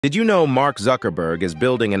Did you know Mark Zuckerberg is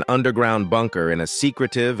building an underground bunker in a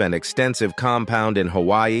secretive and extensive compound in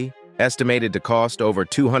Hawaii, estimated to cost over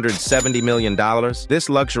 $270 million? This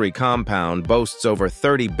luxury compound boasts over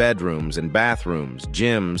 30 bedrooms and bathrooms,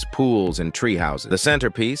 gyms, pools, and treehouses. The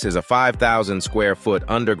centerpiece is a 5,000-square-foot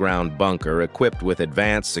underground bunker equipped with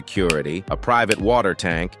advanced security, a private water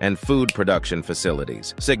tank, and food production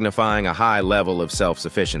facilities, signifying a high level of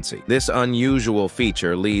self-sufficiency. This unusual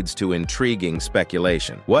feature leads to intriguing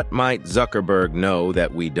speculation. What might Zuckerberg know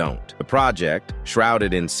that we don't? The project,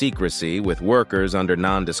 shrouded in secrecy with workers under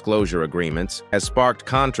non-disclosure agreements, has sparked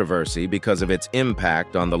controversy because of its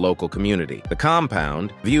impact on the local community. The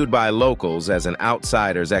compound, viewed by locals as an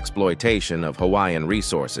outsider's exploitation of Hawaiian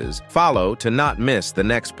resources, follow to not miss the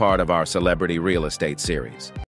next part of our celebrity real estate series.